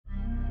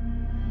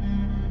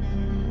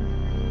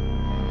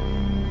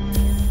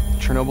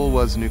Chernobyl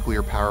was a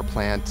nuclear power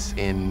plant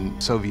in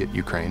Soviet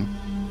Ukraine.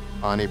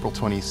 On April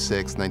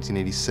 26,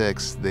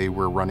 1986, they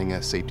were running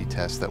a safety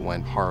test that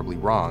went horribly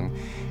wrong,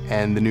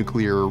 and the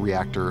nuclear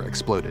reactor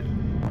exploded.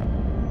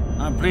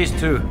 I'm pleased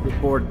to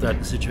report that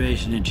the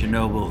situation in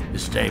Chernobyl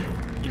is stable.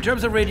 In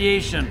terms of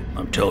radiation,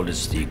 I'm told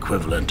it's the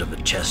equivalent of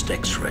a chest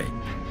X-ray.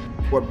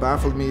 What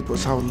baffled me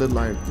was how little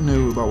I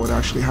knew about what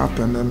actually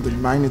happened and the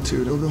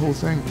magnitude of the whole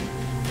thing.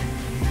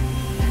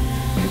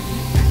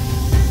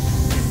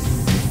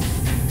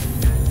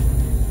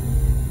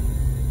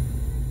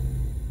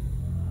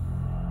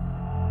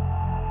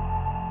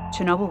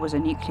 Chernobyl was a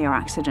nuclear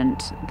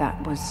accident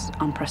that was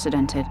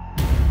unprecedented.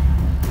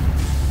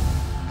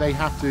 They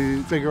have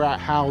to figure out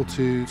how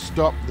to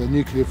stop the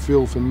nuclear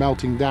fuel from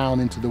melting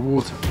down into the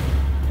water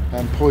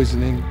and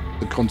poisoning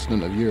the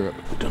continent of Europe.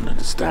 I don't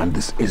understand.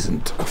 This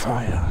isn't a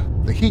fire.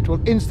 The heat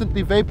will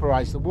instantly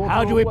vaporize the water.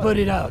 How do we put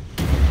it out?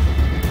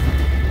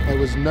 There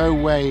was no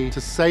way to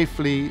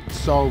safely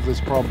solve this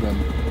problem.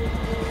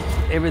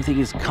 Everything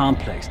is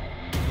complex.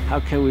 How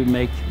can we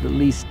make the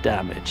least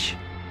damage?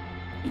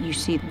 You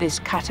see this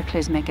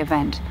cataclysmic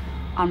event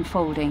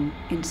unfolding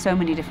in so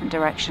many different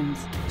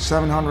directions.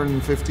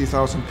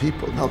 750,000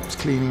 people helped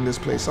cleaning this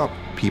place up.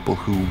 People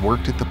who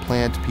worked at the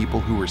plant,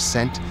 people who were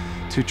sent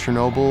to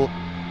Chernobyl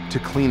to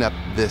clean up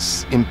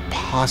this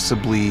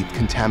impossibly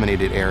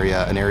contaminated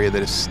area, an area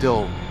that is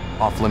still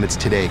off limits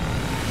today.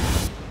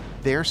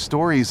 Their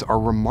stories are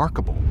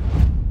remarkable.